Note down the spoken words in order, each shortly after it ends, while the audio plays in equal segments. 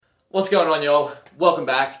What's going on, y'all? Welcome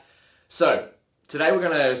back. So, today we're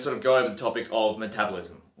going to sort of go over the topic of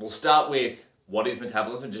metabolism. We'll start with what is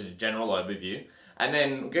metabolism, just a general overview, and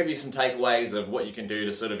then we'll give you some takeaways of what you can do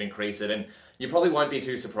to sort of increase it, and you probably won't be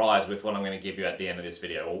too surprised with what I'm going to give you at the end of this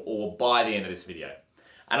video, or by the end of this video.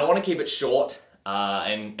 And I want to keep it short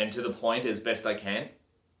and to the point as best I can.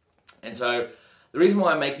 And so, the reason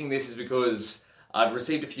why I'm making this is because I've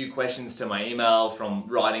received a few questions to my email from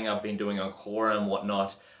writing I've been doing on Quora and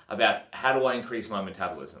whatnot about how do I increase my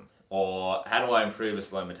metabolism, or how do I improve a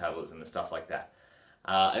slow metabolism and stuff like that.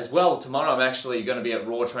 As well, tomorrow I'm actually going to be at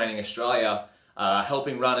Raw Training Australia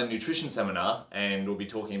helping run a nutrition seminar, and we'll be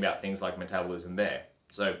talking about things like metabolism there.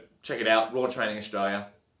 So check it out, Raw Training Australia.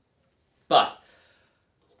 But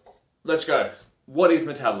let's go. What is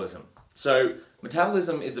metabolism? So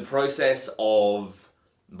metabolism is the process of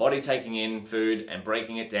the body taking in food and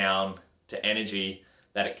breaking it down to energy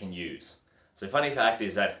that it can use. So funny fact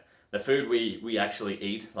is that the food we actually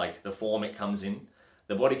eat, like the form it comes in,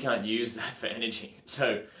 the body can't use that for energy.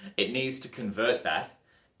 So it needs to convert that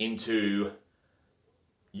into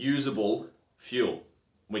usable fuel,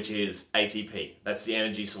 which is ATP. That's the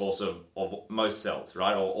energy source of most cells,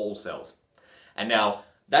 right? Or all cells. And now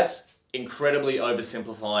that's incredibly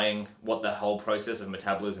oversimplifying what the whole process of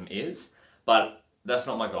metabolism is, but that's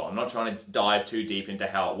not my goal. I'm not trying to dive too deep into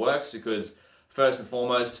how it works, because first and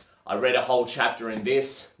foremost, I read a whole chapter in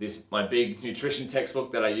this my big nutrition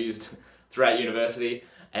textbook that I used throughout university,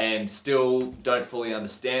 and still don't fully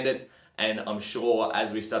understand it. And I'm sure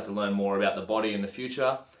as we start to learn more about the body in the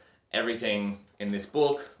future, everything in this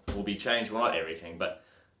book will be changed. Well, not everything, but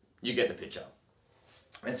you get the picture.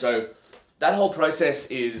 And so that whole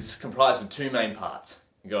process is comprised of two main parts.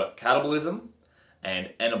 You got catabolism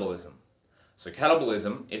and anabolism. So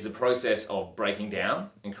catabolism is the process of breaking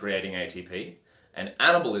down and creating ATP. And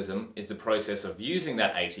anabolism is the process of using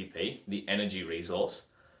that ATP, the energy resource,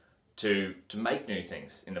 to make new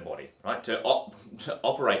things in the body, right? To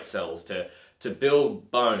operate cells, to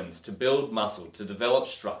build bones, to build muscle, to develop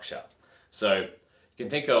structure. So you can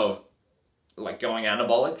think of like going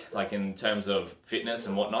anabolic, like in terms of fitness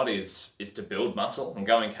and whatnot, is to build muscle, and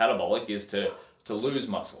going catabolic is to lose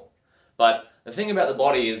muscle. But the thing about the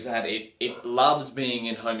body is that it loves being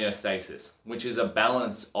in homeostasis, which is a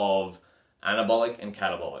balance of anabolic and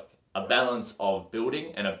catabolic, a balance of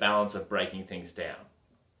building and a balance of breaking things down.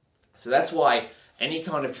 So that's why any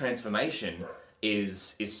kind of transformation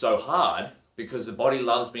is so hard, because the body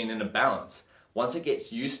loves being in a balance. Once it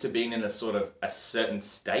gets used to being in a sort of a certain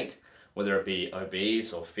state, whether it be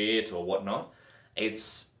obese or fit or whatnot,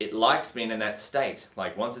 it likes being in that state.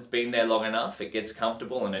 Like once it's been there long enough, it gets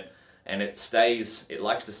comfortable and it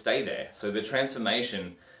likes to stay there. So the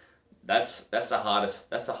transformation, that's the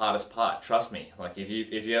hardest part. Trust me. Like if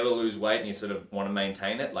you ever lose weight and you sort of want to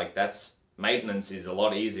maintain it, like maintenance is a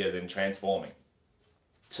lot easier than transforming.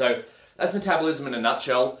 So that's metabolism in a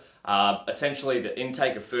nutshell. Essentially the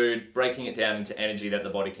intake of food, breaking it down into energy that the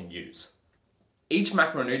body can use. Each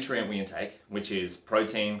macronutrient we intake, which is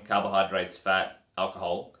protein, carbohydrates, fat,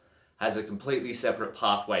 alcohol, has a completely separate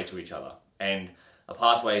pathway to each other. And a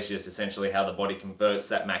pathway is just essentially how the body converts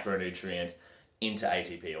that macronutrient into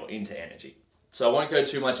ATP or into energy. So I won't go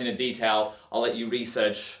too much into detail. I'll let you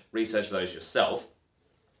research those yourself.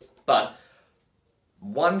 But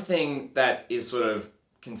one thing that is sort of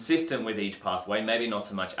consistent with each pathway, maybe not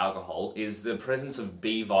so much alcohol, is the presence of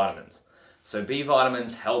B vitamins. So B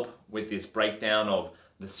vitamins help with this breakdown of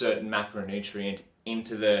the certain macronutrient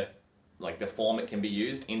into the form it can be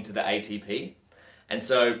used, into the ATP. And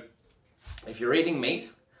so if you're eating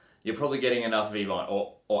meat, you're probably getting enough B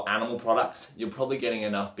vitamins, or animal products, you're probably getting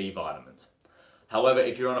enough B vitamins. However,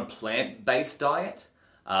 if you're on a plant-based diet,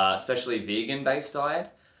 especially vegan-based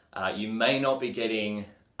diet, you may not be getting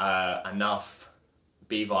enough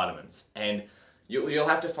B vitamins. And you'll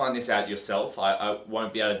have to find this out yourself. I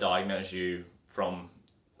won't be able to diagnose you from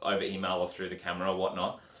over email or through the camera or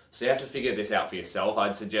whatnot. So you have to figure this out for yourself.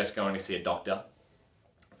 I'd suggest going to see a doctor.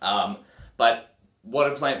 But what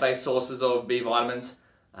are plant-based sources of B vitamins?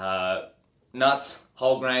 Nuts,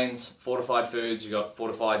 whole grains, fortified foods. You've got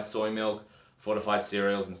fortified soy milk, fortified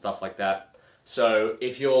cereals and stuff like that. So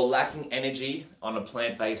if you're lacking energy on a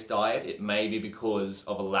plant-based diet, it may be because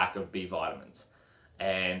of a lack of B vitamins.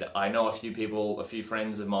 And I know a few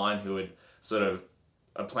friends of mine who had sort of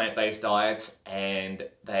a plant-based diets, and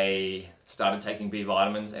they started taking B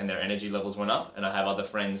vitamins and their energy levels went up. And I have other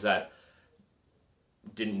friends that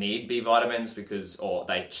didn't need B vitamins or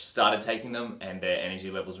they started taking them and their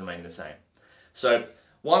energy levels remained the same. So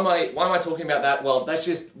why am I talking about that? Well, that's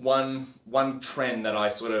just one trend that I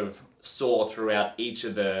sort of soar throughout each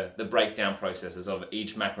of the breakdown processes of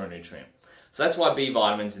each macronutrient. So that's why B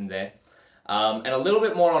vitamin's in there. And a little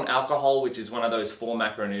bit more on alcohol, which is one of those 4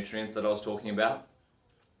 macronutrients that I was talking about.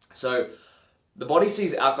 So the body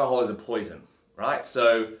sees alcohol as a poison, right?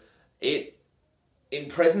 So in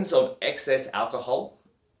presence of excess alcohol,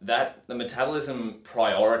 that the metabolism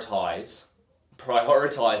prioritizes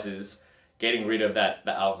getting rid of the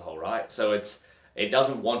alcohol, right? So it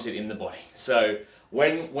doesn't want it in the body. So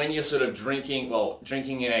when you're sort of drinking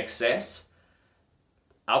in excess,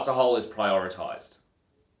 alcohol is prioritized.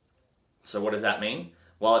 So what does that mean?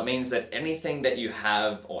 Well, it means that anything that you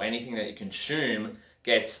have or anything that you consume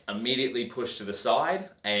gets immediately pushed to the side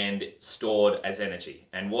and stored as energy.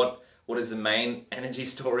 And what is the main energy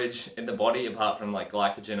storage in the body apart from like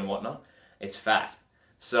glycogen and whatnot? It's fat.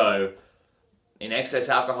 So in excess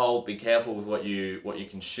alcohol, be careful with what you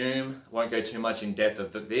consume. I won't go too much in depth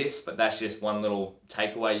of this, but that's just one little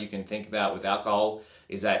takeaway you can think about with alcohol,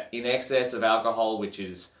 is that in excess of alcohol, which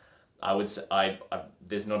is, I would say,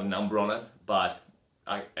 there's not a number on it, but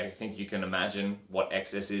I think you can imagine what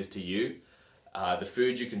excess is to you. The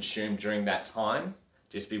food you consume during that time,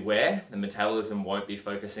 just beware, the metabolism won't be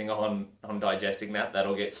focusing on digesting that.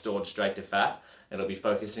 That'll get stored straight to fat. It'll be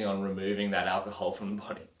focusing on removing that alcohol from the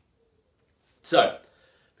body. So,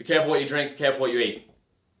 be careful what you drink, be careful what you eat,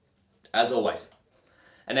 as always.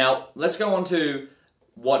 And now, let's go on to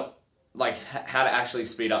how to actually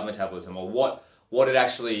speed up metabolism, or what are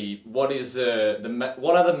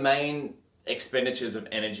the main expenditures of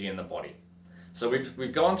energy in the body. So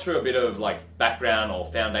we've gone through a bit of like background or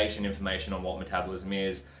foundation information on what metabolism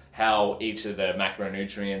is, how each of the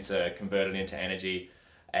macronutrients are converted into energy,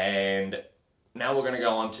 and now we're going to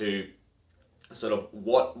go on to sort of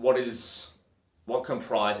what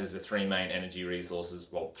comprises the 3 main energy resources,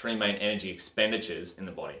 3 main energy expenditures in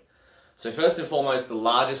the body. So first and foremost, the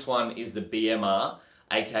largest one is the BMR,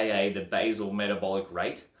 aka the basal metabolic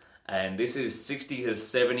rate. And this is 60 to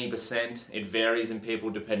 70%. It varies in people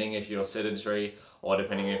depending if you're sedentary or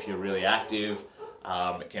depending if you're really active.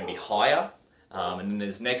 It can be higher. And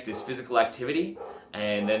then next is physical activity.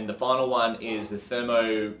 And then the final one is the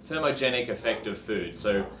thermogenic effect of food.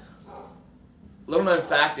 So little known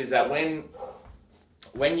fact is that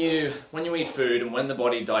when you eat food and when the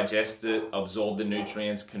body digests it, absorbs the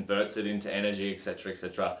nutrients, converts it into energy, etc.,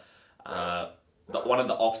 etc., one of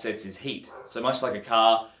the offsets is heat. So much like a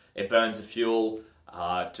car, it burns the fuel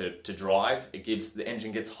to drive. The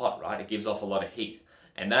engine gets hot, right? It gives off a lot of heat,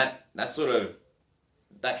 and that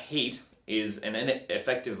heat is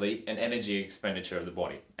effectively an energy expenditure of the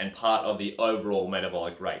body and part of the overall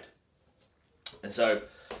metabolic rate. And so,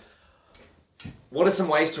 what are some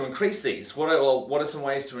ways to increase these? What are some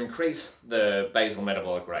ways to increase the basal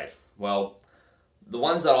metabolic rate? Well, the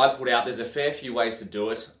ones that I put out, there's a fair few ways to do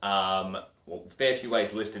it. Fair few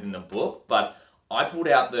ways listed in the book, but I pulled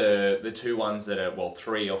out the 2 ones that are,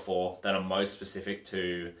 3 or 4 that are most specific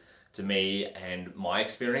to me and my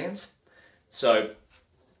experience. So,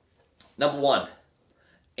 number 1,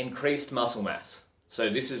 increased muscle mass. So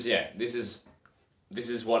this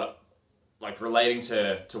is what, like, relating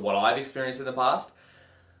to what I've experienced in the past.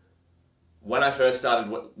 When I first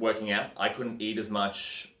started working out, I couldn't eat as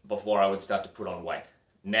much before I would start to put on weight.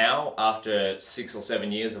 Now, after 6 or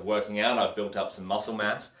 7 years of working out, I've built up some muscle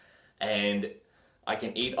mass, and I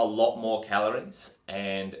can eat a lot more calories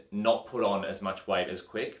and not put on as much weight as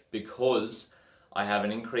quick because I have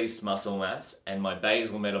an increased muscle mass and my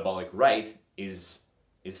basal metabolic rate is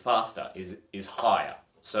faster, is higher.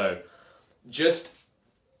 So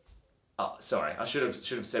I should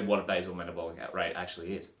have said what a basal metabolic rate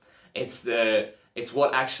actually is. It's the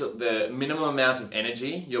minimum amount of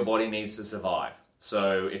energy your body needs to survive.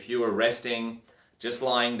 So if you were resting, just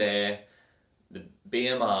lying there, the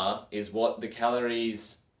BMR is what the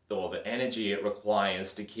calories or the energy it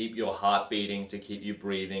requires to keep your heart beating, to keep you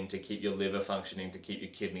breathing, to keep your liver functioning, to keep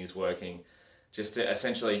your kidneys working, just to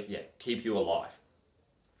essentially, keep you alive.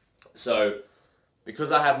 So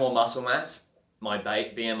because I have more muscle mass, my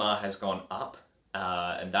BMR has gone up,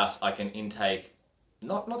 and thus I can intake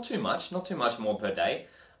not too much more per day.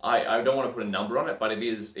 I don't want to put a number on it, but it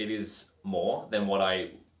is more than what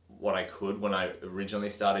I could when I originally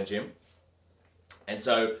started gym. And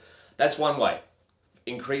so that's one way,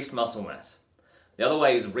 increased muscle mass. The other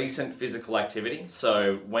way is recent physical activity.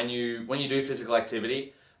 So when you do physical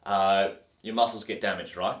activity, your muscles get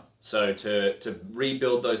damaged, right? So to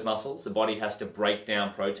rebuild those muscles, the body has to break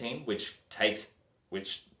down protein, which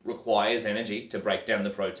requires energy to break down the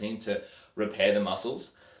protein to repair the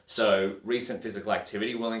muscles. So recent physical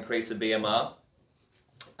activity will increase the BMR.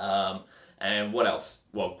 And what else?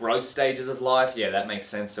 Well, growth stages of life. Yeah, that makes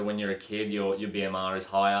sense. So when you're a kid, your BMR is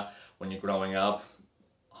higher. When you're growing up,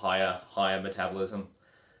 higher metabolism,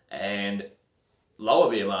 and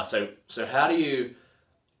lower BMR. So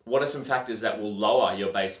what are some factors that will lower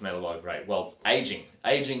your base metabolic rate? Well, aging.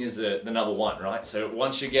 Aging is the number one, right? So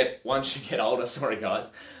once you get older, sorry guys,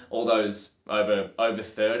 all those over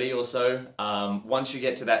 30 or so, once you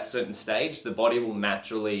get to that certain stage, the body will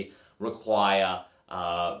naturally require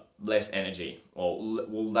less energy, or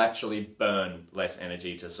will naturally burn less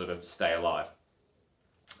energy to sort of stay alive.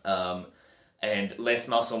 And less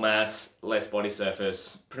muscle mass, less body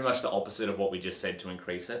surface, pretty much the opposite of what we just said to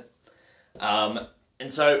increase it. And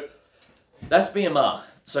so that's BMR.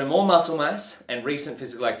 So more muscle mass and recent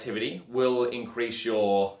physical activity will increase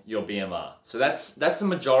your BMR. So that's the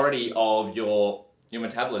majority of your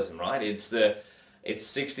metabolism, right? It's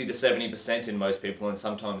 60 to 70% in most people, and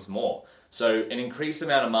sometimes more. So an increased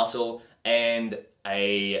amount of muscle and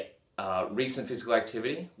a recent physical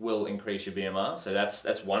activity will increase your BMR. So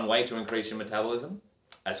that's one way to increase your metabolism,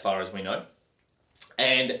 as far as we know.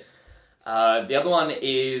 And the other one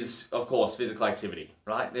is, of course, physical activity,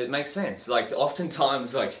 right? It makes sense. Like,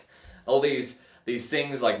 oftentimes, like, all these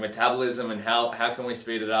things like metabolism and how can we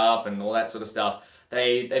speed it up and all that sort of stuff,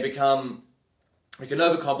 they become, we can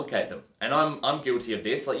overcomplicate them. And I'm guilty of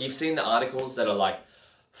this. Like, you've seen the articles that are like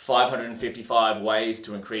 555 ways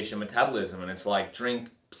to increase your metabolism, and it's like, drink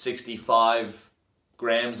 65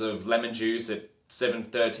 grams of lemon juice at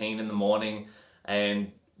 7:13 in the morning and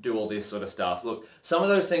do all this sort of stuff. Look, some of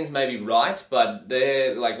those things may be right, but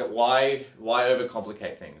they're like, why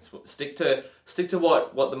overcomplicate things? Stick to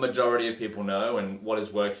what the majority of people know and what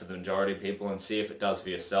has worked for the majority of people, and see if it does for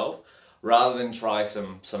yourself, rather than try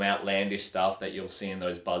some outlandish stuff that you'll see in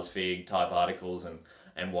those BuzzFeed type articles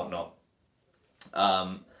and whatnot.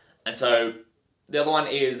 And so the other one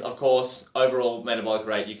is, of course, overall metabolic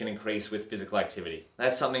rate you can increase with physical activity.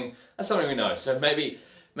 That's something we know. So maybe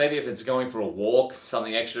if it's going for a walk,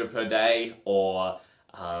 something extra per day, or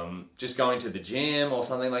just going to the gym or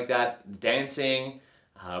something like that, dancing,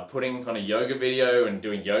 putting on a yoga video and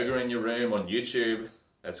doing yoga in your room on YouTube.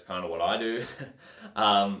 That's kind of what I do.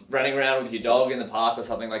 Running around with your dog in the park or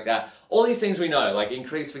something like that. All these things we know, like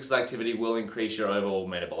increased physical activity will increase your overall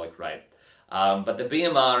metabolic rate. But the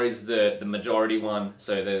BMR is the majority one,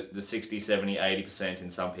 so the 60, 70, 80% in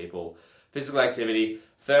some people. Physical activity,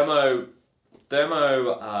 thermogenic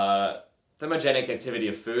activity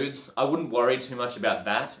of foods, I wouldn't worry too much about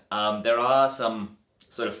that. There are some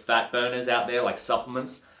sort of fat burners out there, like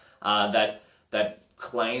supplements, that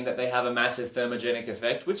claim that they have a massive thermogenic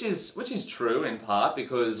effect, which is true in part,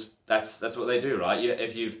 because that's what they do, right?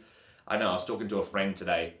 I know I was talking to a friend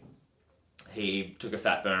today. He took a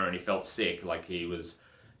fat burner and he felt sick, like his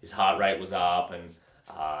heart rate was up, and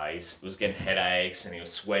he was getting headaches and he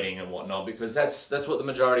was sweating and whatnot, because that's what the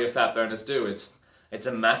majority of fat burners do. It's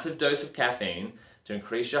a massive dose of caffeine to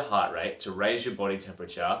increase your heart rate, to raise your body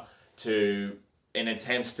temperature, in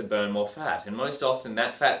attempts to burn more fat. And most often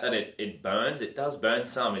that fat that it burns, it does burn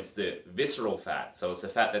some. It's the visceral fat, so it's the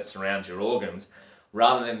fat that surrounds your organs,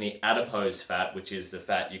 rather than the adipose fat, which is the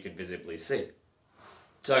fat you can visibly see.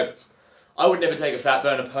 So I would never take a fat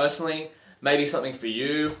burner personally. Maybe something for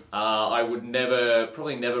you. I would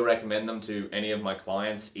probably never recommend them to any of my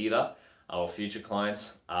clients either, or future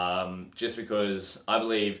clients, just because I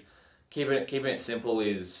believe keeping it simple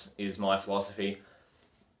is my philosophy.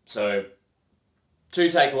 So 2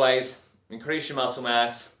 takeaways: increase your muscle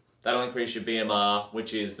mass, that'll increase your BMR,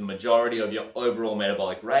 which is the majority of your overall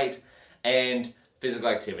metabolic rate, and physical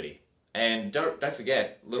activity. And don't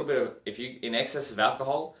forget, a little bit of, if you in excess of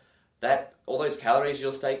alcohol, that all those calories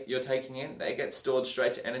you're taking in, they get stored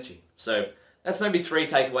straight to energy. So that's maybe 3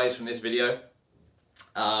 takeaways from this video,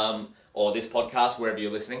 or this podcast, wherever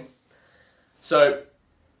you're listening. So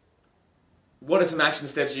what are some action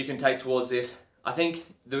steps you can take towards this? I think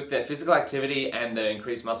with that physical activity and the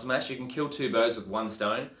increased muscle mass, you can kill 2 birds with 1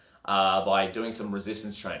 stone by doing some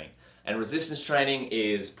resistance training. And resistance training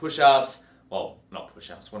is push-ups, well, not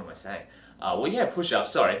push-ups, what am I saying?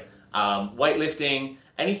 Push-ups, sorry. Weightlifting,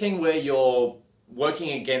 anything where you're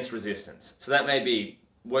working against resistance. So that may be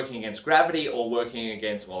working against gravity or working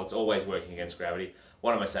against, well, it's always working against gravity.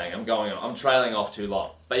 What am I saying? I'm trailing off too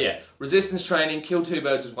long. But yeah, resistance training, kill 2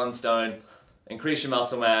 birds with 1 stone, increase your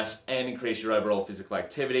muscle mass and increase your overall physical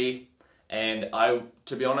activity. And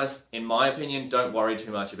to be honest, in my opinion, don't worry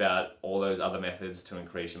too much about all those other methods to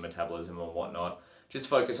increase your metabolism or whatnot. Just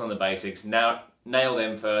focus on the basics. Now, nail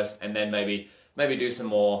them first, and then maybe do some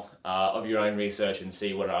more of your own research and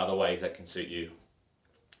see what are other ways that can suit you.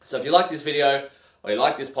 So if you like this video or you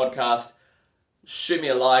like this podcast, shoot me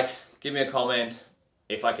a like, give me a comment.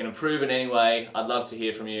 If I can improve in any way, I'd love to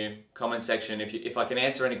hear from you. Comment section. If I can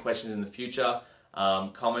answer any questions in the future,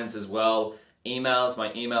 comments as well. Emails.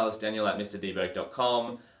 My email is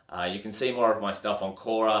daniel@mrdeberg.com. You can see more of my stuff on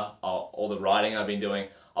Quora, all the writing I've been doing.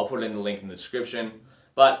 I'll put it in the link in the description.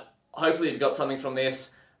 But hopefully you've got something from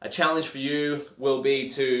this. A challenge for you will be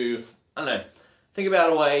to, I don't know, think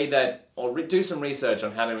about a way that, or do some research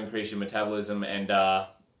on how to increase your metabolism, and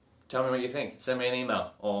tell me what you think. Send me an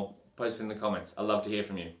email or post in the comments. I'd love to hear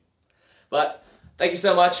from you. But thank you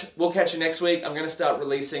so much. We'll catch you next week. I'm going to start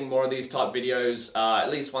releasing more of these type videos at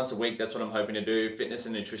least once a week. That's what I'm hoping to do. Fitness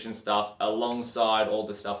and nutrition stuff alongside all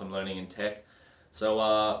the stuff I'm learning in tech.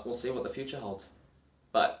 So we'll see what the future holds.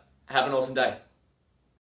 But have an awesome day.